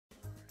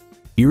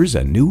Here's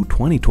a new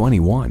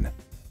 2021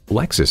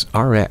 Lexus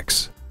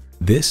RX.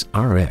 This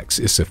RX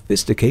is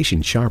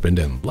sophistication sharpened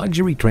and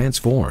luxury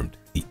transformed.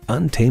 The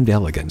untamed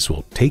elegance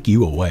will take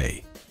you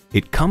away.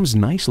 It comes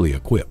nicely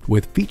equipped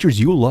with features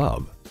you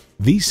love: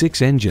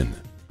 V6 engine,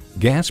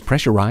 gas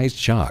pressurized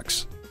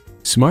shocks,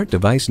 smart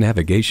device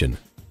navigation,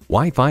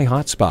 Wi-Fi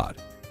hotspot,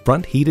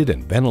 front heated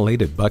and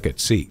ventilated bucket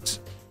seats,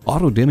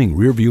 auto-dimming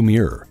rearview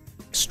mirror,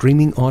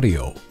 streaming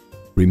audio,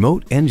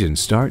 remote engine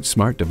start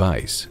smart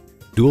device,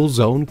 dual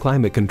zone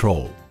climate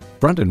control,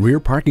 front and rear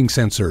parking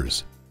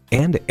sensors,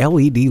 and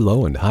LED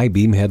low and high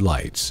beam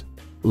headlights.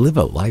 Live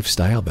a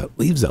lifestyle that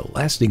leaves a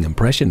lasting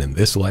impression in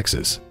this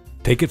Lexus.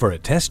 Take it for a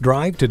test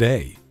drive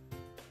today.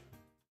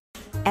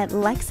 At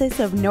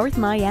Lexus of North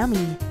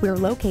Miami, we're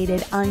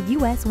located on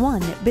US 1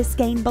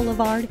 Biscayne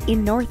Boulevard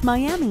in North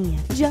Miami,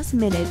 just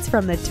minutes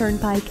from the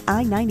Turnpike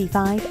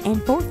I-95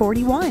 and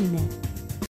 441.